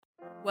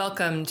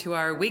Welcome to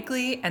our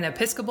weekly and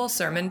Episcopal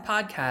sermon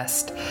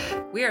podcast.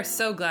 We are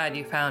so glad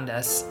you found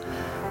us.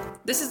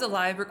 This is a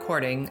live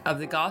recording of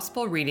the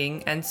gospel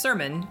reading and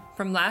sermon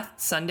from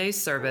last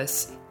Sunday's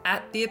service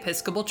at the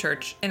Episcopal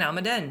Church in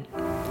Almaden.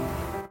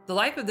 The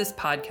life of this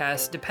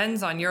podcast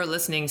depends on your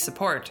listening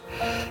support.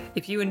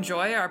 If you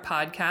enjoy our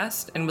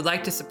podcast and would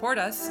like to support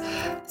us,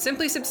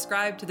 simply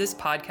subscribe to this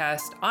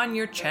podcast on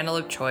your channel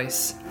of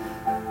choice.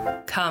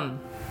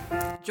 Come,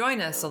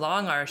 join us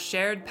along our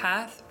shared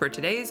path for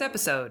today's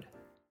episode.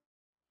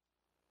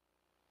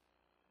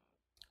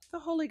 The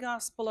Holy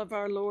Gospel of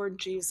our Lord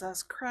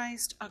Jesus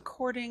Christ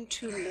according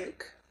to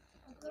Luke.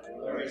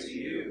 Glory to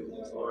you,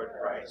 Lord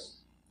Christ.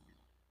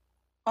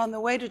 On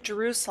the way to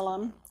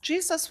Jerusalem,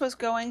 Jesus was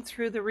going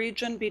through the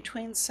region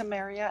between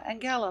Samaria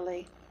and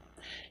Galilee.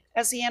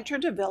 As he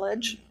entered a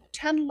village,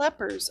 10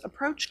 lepers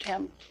approached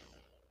him.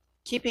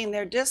 Keeping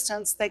their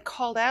distance, they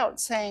called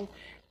out, saying,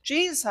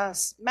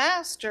 "Jesus,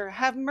 Master,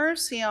 have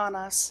mercy on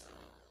us."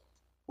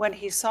 When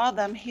he saw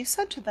them, he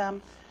said to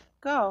them,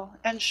 "Go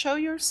and show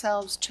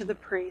yourselves to the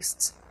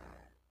priests."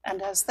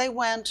 And as they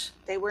went,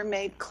 they were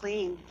made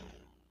clean.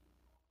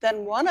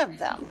 Then one of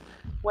them,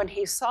 when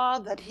he saw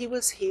that he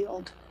was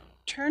healed,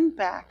 turned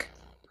back,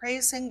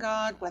 praising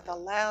God with a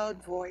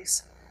loud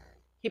voice.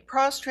 He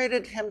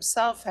prostrated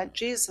himself at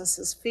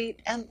Jesus'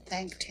 feet and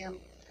thanked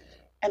him.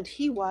 And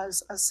he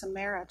was a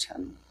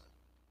Samaritan.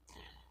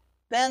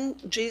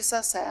 Then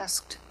Jesus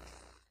asked,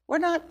 "Were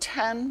not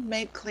 10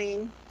 made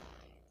clean?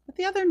 But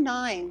the other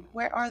 9,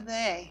 where are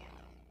they?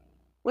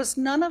 Was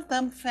none of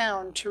them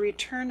found to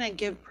return and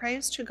give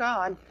praise to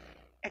God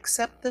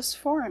except this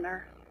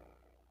foreigner?"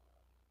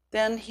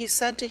 Then he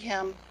said to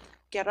him,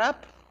 "Get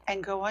up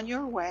and go on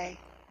your way.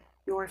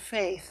 Your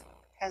faith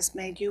has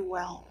made you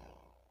well."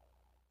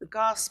 The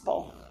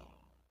Gospel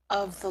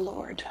of the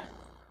Lord.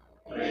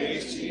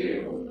 Praise to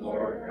you,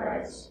 Lord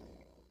Christ.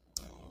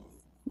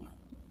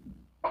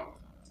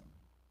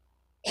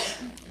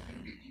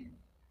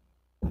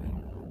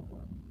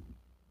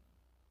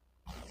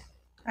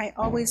 I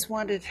always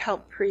wanted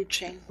help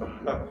preaching.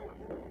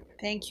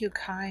 Thank you,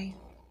 Kai.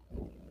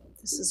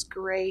 This is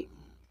great.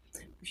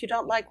 If you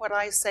don't like what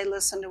I say,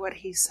 listen to what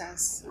he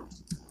says.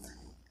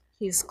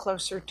 He's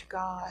closer to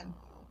God.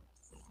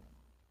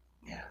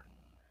 Yeah.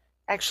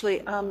 Actually,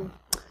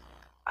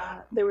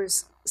 there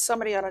was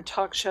somebody on a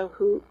talk show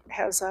who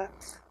has I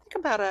think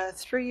about a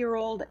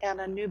 3-year-old and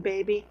a new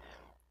baby.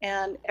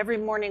 And every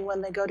morning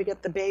when they go to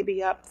get the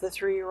baby up, the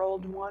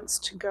 3-year-old wants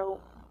to go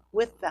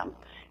with them.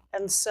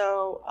 And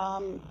so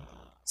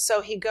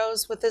he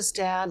goes with his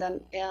dad,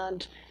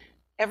 and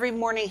every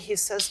morning he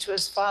says to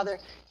his father,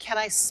 "Can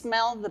I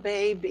smell the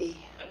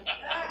baby?"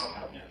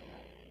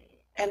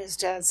 And his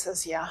dad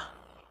says, "Yeah."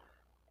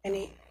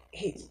 And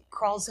he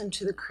crawls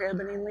into the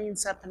crib and he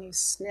leans up and he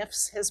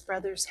sniffs his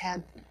brother's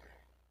head.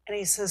 And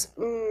he says,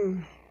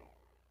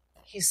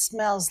 "He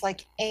smells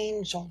like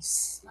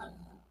angels."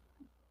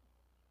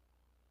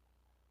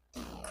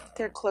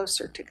 They're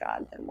closer to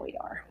God than we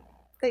are.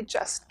 They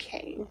just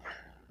came.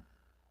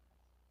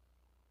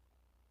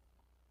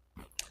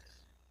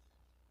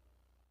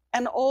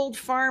 An old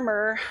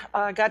farmer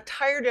got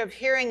tired of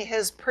hearing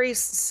his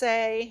priest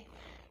say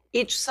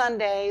each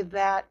Sunday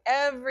that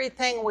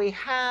everything we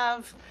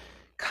have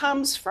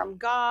comes from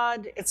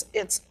God.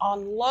 It's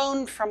on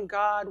loan from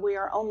God. We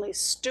are only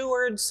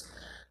stewards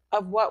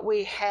of what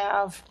we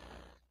have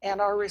and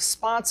are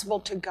responsible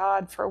to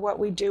God for what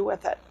we do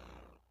with it.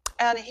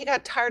 And he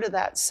got tired of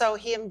that, so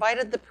he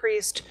invited the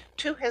priest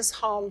to his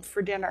home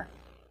for dinner.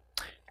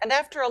 And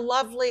after a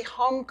lovely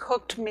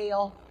home-cooked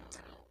meal,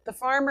 the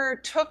farmer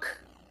took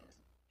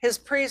his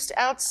priest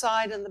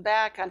outside in the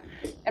back,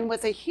 and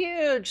with a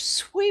huge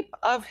sweep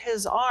of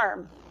his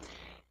arm,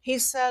 he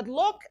said,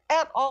 "Look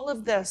at all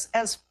of this.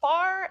 As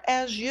far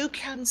as you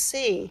can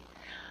see,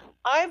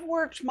 I've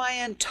worked my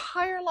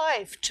entire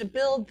life to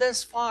build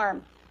this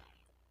farm.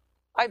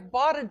 I've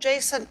bought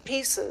adjacent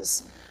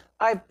pieces.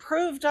 I've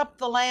proved up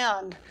the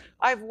land.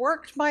 I've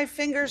worked my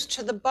fingers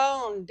to the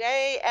bone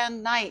day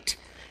and night.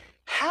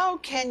 How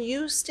can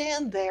you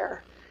stand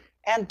there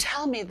and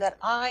tell me that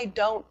I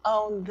don't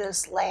own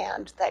this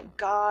land, that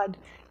God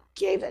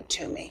gave it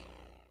to me?"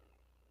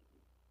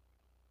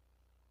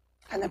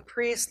 And the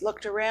priest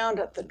looked around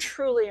at the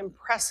truly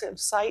impressive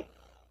sight,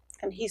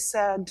 and he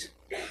said,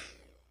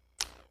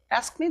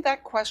 "Ask me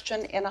that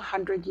question in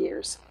 100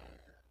 years.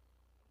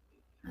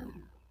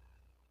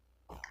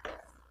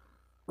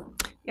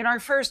 In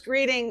our first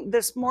reading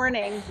this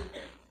morning,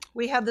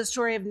 we have the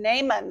story of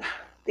Naaman,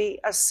 the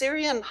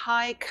Assyrian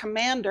high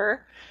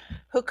commander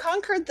who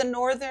conquered the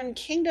northern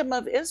kingdom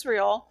of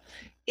Israel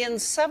in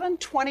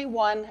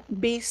 721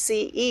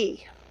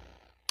 BCE.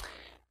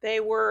 They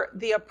were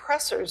the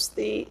oppressors.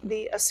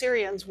 The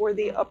Assyrians were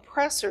the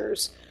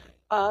oppressors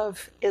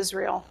of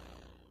Israel.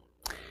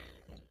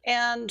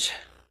 And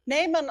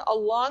Naaman,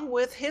 along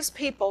with his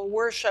people,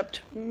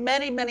 worshipped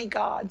many, many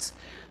gods.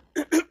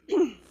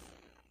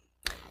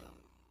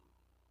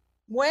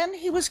 When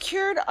he was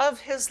cured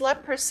of his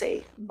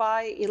leprosy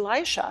by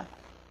Elisha,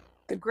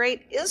 the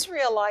great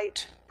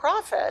Israelite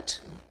prophet,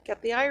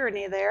 Get the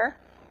irony there.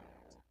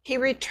 He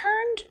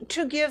returned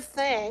to give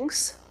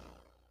thanks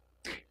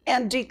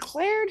and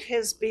declared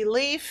his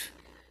belief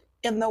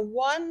in the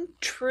one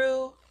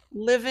true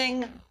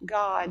living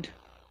God,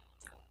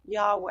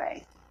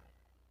 Yahweh.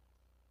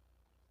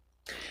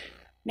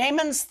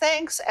 Naaman's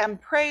thanks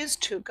and praise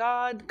to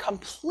God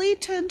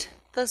completed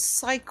the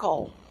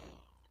cycle.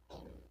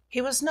 He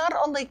was not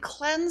only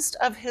cleansed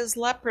of his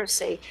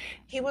leprosy,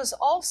 he was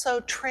also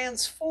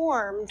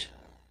transformed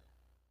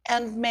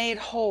and made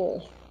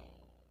whole.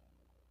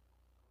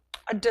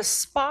 A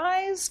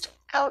despised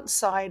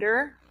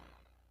outsider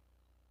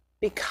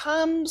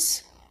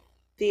becomes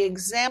the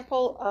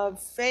example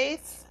of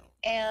faith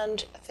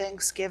and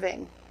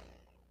thanksgiving.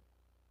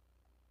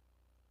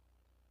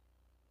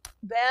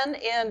 Then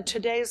in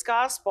today's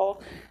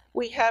gospel,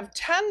 we have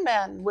 10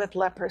 men with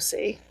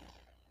leprosy.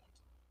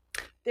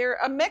 They're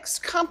a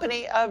mixed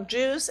company of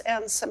Jews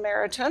and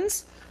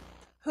Samaritans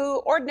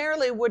who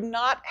ordinarily would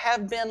not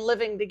have been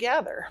living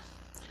together.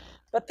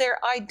 But their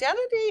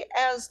identity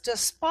as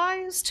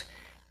despised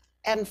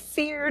and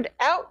feared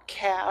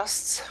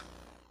outcasts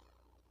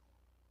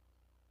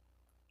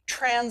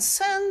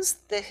transcends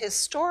the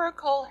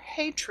historical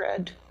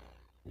hatred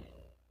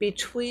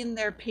between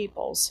their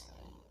peoples.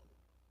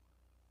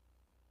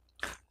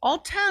 All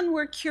 10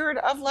 were cured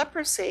of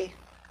leprosy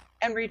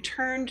and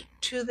returned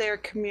to their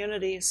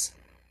communities.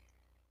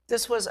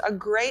 This was a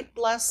great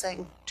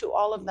blessing to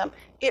all of them.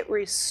 It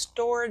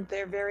restored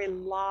their very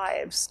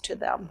lives to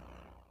them.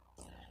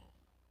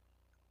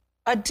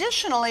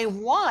 Additionally,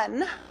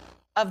 one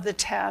of the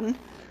 10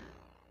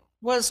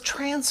 was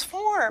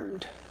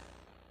transformed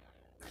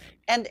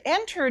and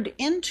entered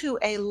into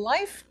a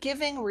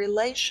life-giving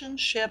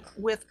relationship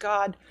with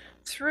God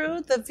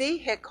through the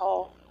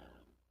vehicle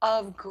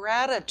of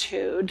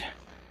gratitude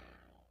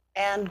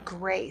and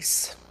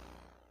grace.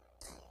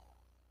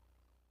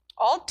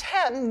 All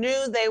 10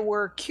 knew they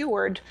were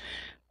cured,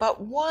 but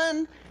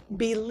one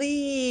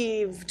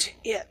believed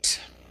it.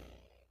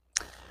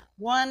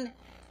 One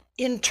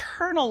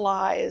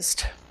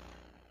internalized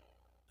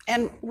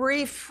and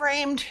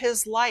reframed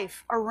his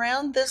life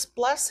around this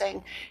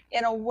blessing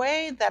in a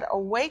way that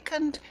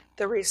awakened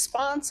the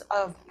response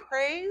of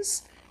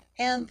praise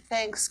and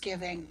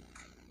thanksgiving.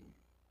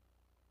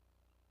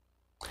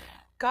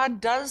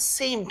 God does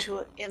seem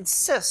to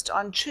insist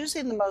on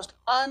choosing the most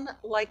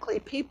unlikely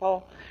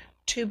people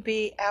to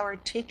be our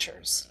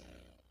teachers.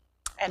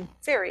 And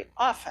very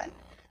often,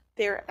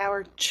 they're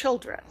our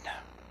children.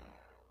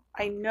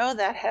 I know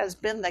that has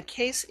been the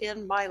case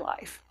in my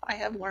life. I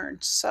have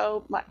learned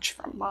so much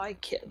from my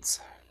kids.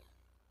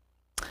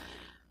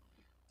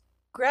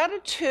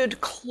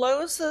 Gratitude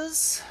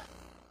closes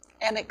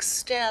and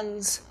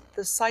extends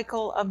the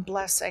cycle of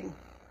blessing.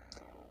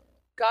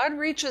 God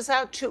reaches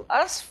out to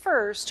us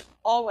first,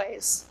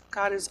 always.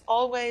 God is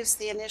always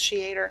the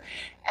initiator.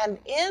 And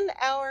in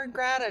our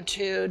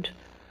gratitude,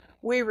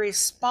 we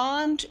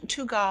respond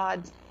to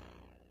God,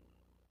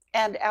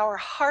 and our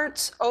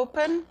hearts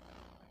open,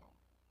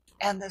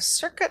 and the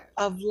circuit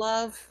of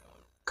love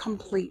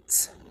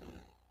completes.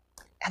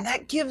 And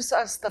that gives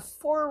us the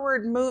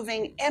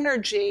forward-moving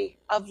energy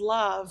of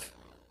love,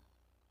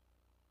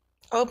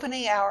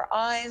 opening our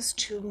eyes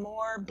to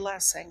more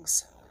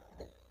blessings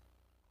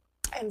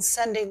and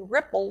sending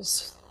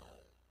ripples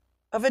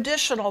of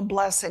additional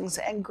blessings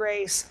and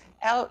grace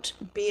out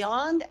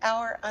beyond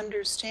our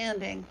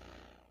understanding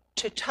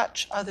to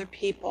touch other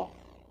people.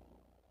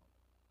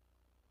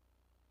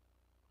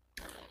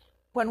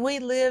 When we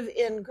live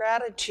in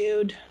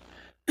gratitude,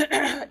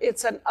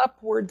 it's an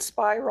upward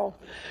spiral.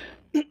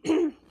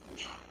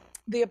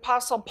 The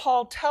Apostle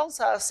Paul tells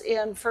us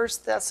in 1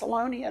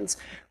 Thessalonians,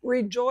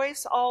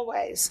 rejoice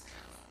always,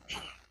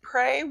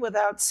 pray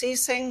without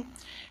ceasing,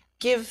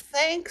 give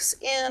thanks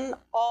in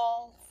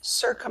all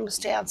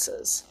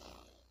circumstances,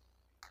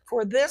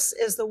 for this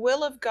is the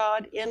will of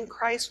God in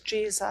Christ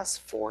Jesus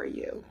for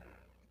you.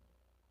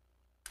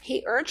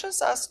 He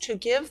urges us to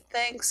give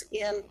thanks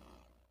in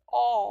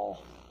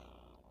all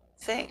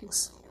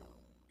things.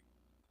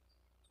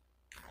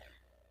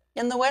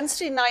 In the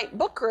Wednesday night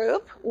book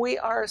group, we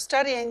are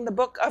studying the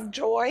Book of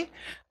Joy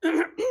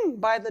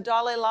by the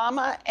Dalai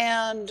Lama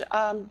and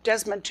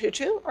Desmond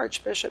Tutu,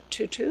 Archbishop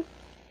Tutu.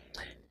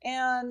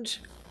 And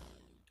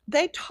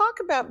they talk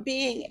about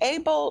being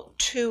able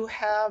to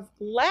have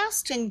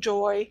lasting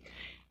joy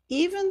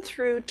even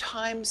through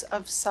times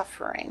of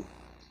suffering.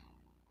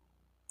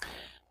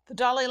 The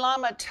Dalai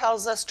Lama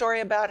tells a story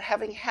about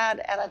having had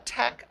an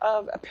attack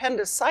of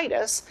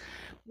appendicitis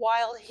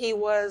while he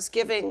was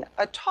giving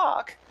a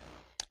talk,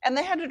 and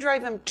they had to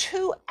drive him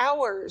 2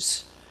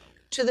 hours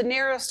to the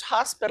nearest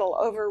hospital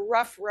over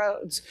rough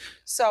roads.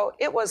 So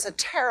it was a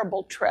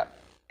terrible trip,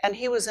 and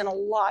he was in a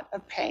lot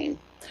of pain.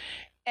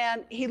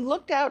 And he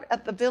looked out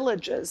at the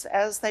villages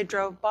as they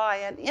drove by,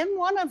 and in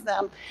one of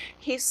them,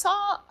 he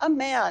saw a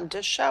man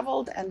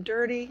disheveled and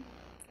dirty,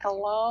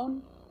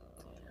 alone,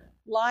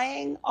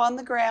 lying on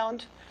the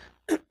ground,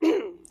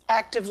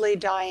 actively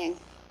dying.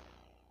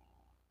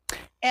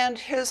 And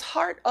his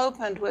heart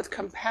opened with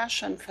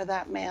compassion for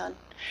that man.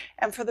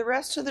 And for the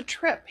rest of the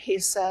trip, he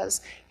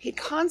says, he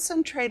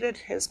concentrated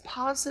his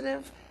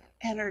positive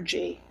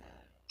energy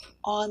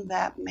on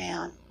that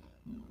man.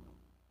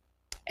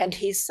 And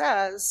he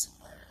says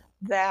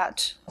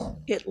that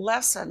it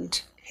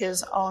lessened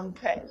his own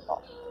pain.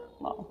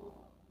 Well,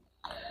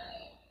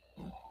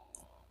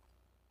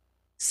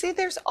 see,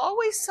 there's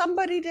always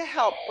somebody to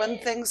help when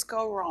things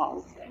go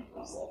wrong.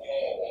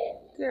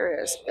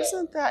 There is.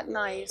 Isn't that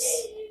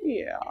nice?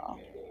 Yeah.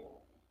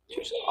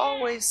 There's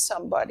always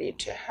somebody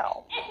to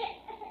help.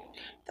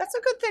 That's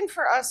a good thing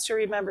for us to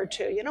remember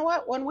too. You know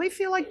what? When we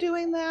feel like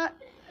doing that,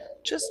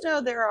 just know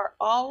there are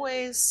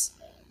always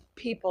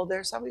people,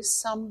 there's always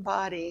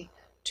somebody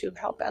to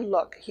help. And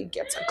look, he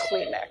gets a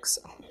Kleenex.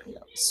 Oh,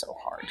 it's so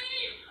hard.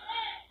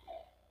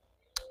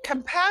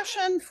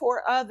 Compassion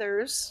for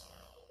others.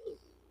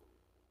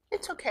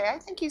 It's okay. I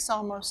think he's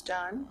almost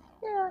done.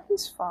 Yeah,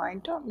 he's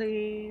fine. Don't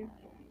leave.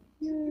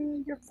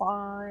 Yeah, you're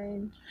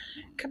fine.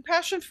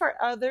 Compassion for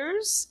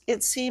others,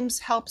 it seems,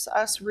 helps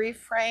us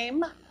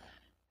reframe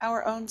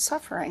our own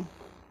suffering.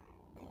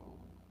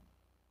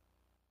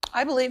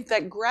 I believe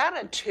that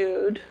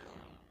gratitude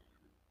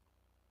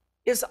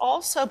is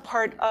also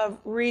part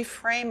of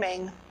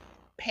reframing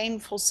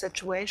painful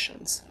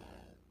situations.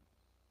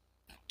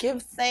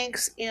 Give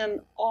thanks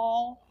in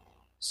all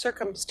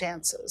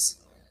circumstances,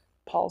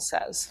 Paul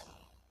says.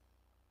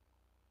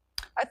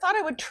 I thought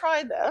I would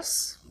try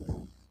this.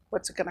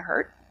 What's it going to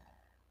hurt?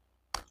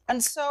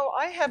 And so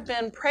I have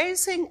been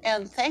praising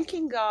and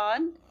thanking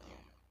God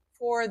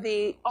for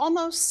the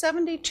almost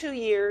 72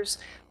 years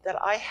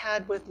that I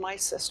had with my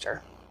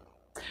sister,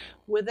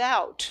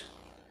 without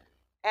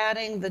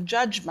adding the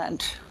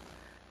judgment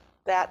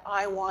that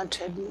I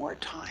wanted more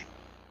time.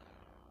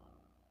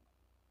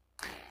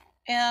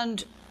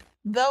 And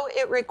though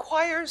it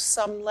requires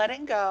some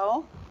letting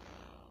go,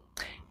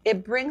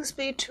 it brings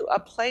me to a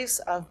place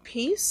of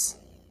peace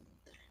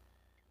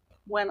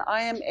when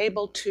I am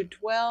able to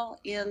dwell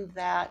in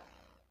that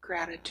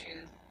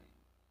gratitude.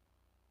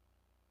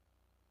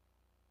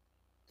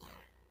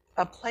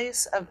 A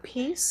place of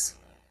peace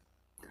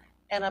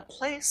and a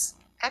place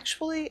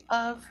actually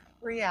of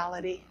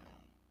reality.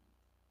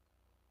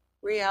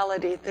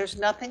 Reality. There's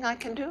nothing I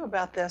can do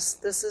about this.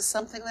 This is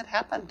something that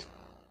happened.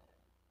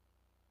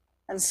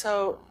 And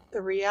so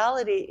the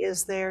reality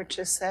is there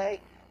to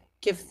say,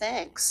 give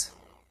thanks.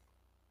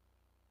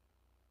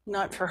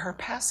 Not for her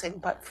passing,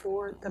 but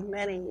for the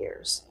many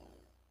years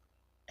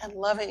and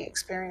loving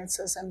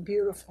experiences and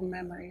beautiful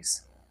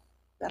memories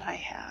that I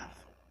have.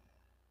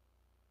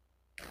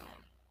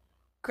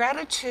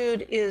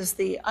 Gratitude is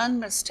the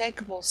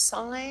unmistakable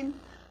sign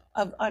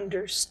of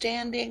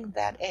understanding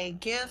that a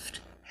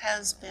gift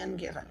has been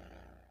given.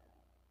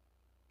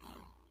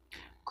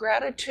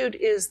 Gratitude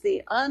is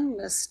the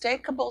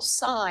unmistakable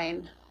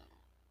sign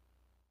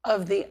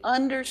of the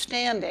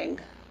understanding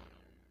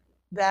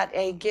that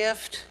a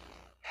gift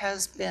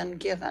has been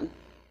given.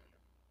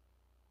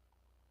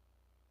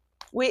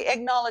 We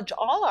acknowledge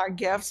all our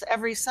gifts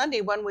every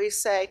Sunday when we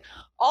say,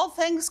 all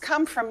things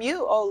come from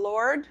you, O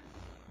Lord.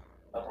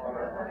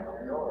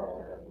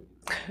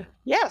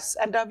 Yes,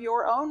 and of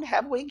your own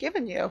have we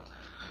given you.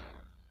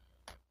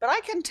 But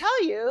I can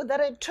tell you that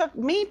it took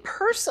me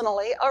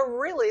personally a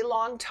really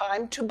long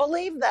time to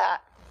believe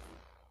that.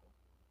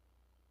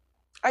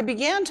 I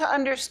began to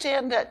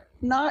understand it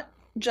not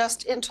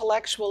just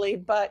intellectually,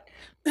 but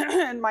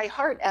in my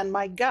heart and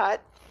my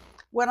gut,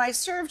 when I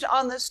served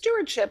on the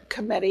stewardship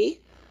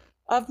committee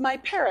of my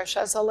parish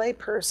as a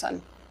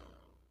layperson.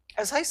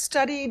 As I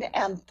studied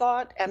and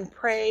thought and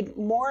prayed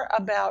more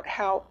about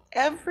how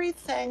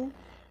everything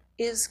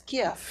is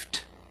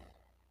gift,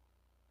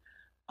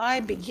 I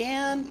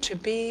began to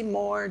be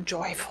more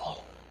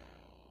joyful.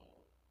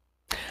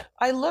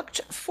 I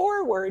looked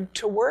forward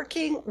to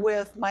working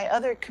with my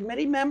other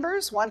committee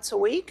members once a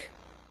week.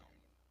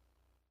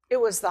 It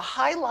was the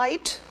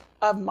highlight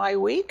of my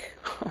week.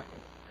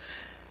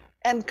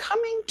 And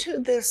coming to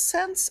this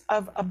sense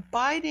of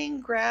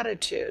abiding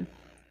gratitude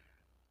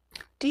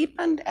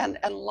deepened and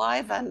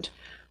enlivened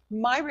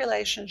my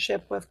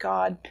relationship with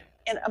God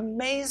in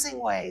amazing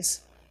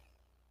ways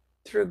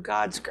through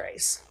God's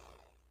grace.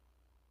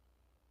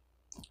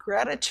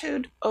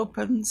 Gratitude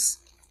opens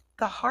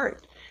the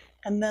heart,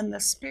 and then the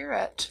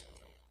Spirit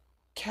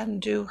can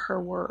do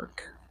her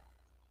work.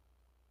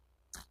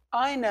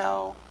 I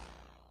know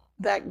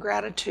that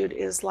gratitude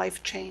is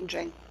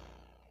life-changing.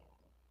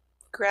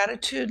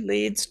 Gratitude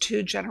leads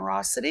to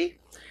generosity,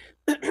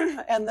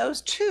 and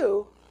those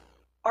two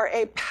are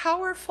a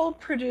powerful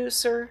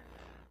producer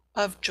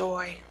of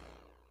joy.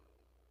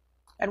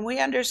 And we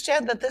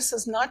understand that this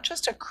is not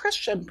just a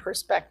Christian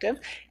perspective,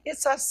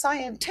 it's a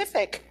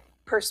scientific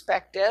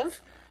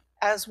perspective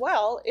as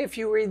well, if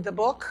you read the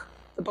book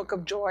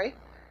of Joy,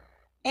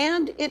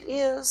 and it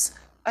is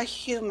a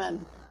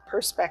human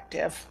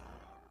perspective.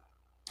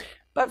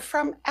 But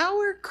from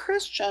our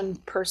Christian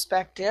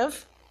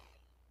perspective,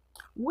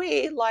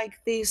 we, like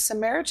the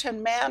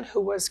Samaritan man who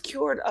was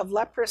cured of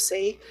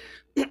leprosy,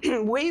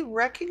 we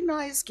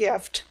recognize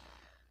gift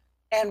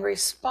and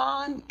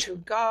respond to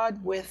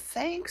God with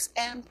thanks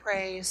and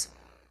praise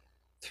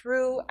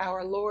through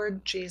our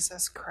Lord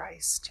Jesus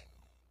Christ.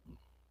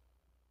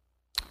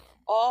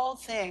 All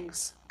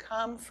things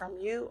come from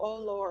you, O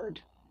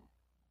Lord.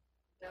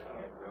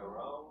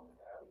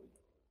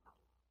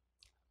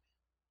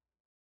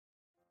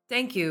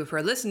 Thank you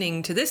for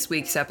listening to this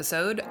week's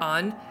episode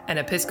on An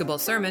Episcopal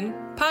Sermon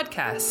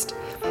podcast.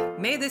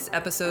 May this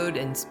episode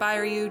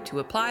inspire you to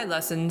apply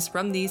lessons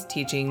from these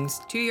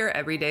teachings to your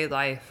everyday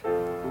life.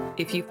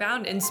 If you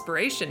found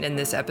inspiration in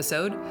this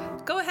episode,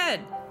 go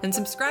ahead and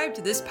subscribe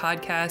to this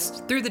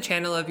podcast through the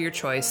channel of your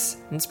choice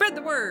and spread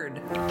the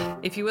word.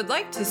 If you would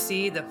like to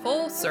see the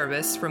full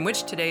service from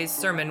which today's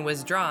sermon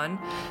was drawn,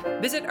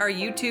 visit our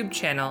YouTube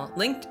channel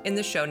linked in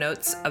the show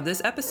notes of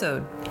this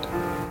episode.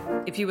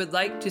 If you would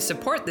like to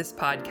support this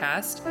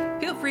podcast,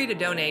 feel free to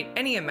donate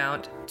any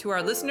amount to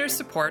our listeners'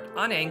 support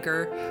on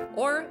Anchor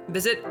or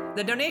visit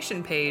the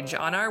donation page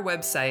on our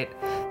website,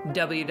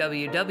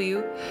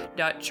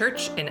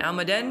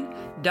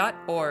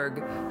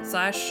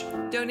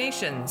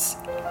 www.churchinalmaden.org/donations.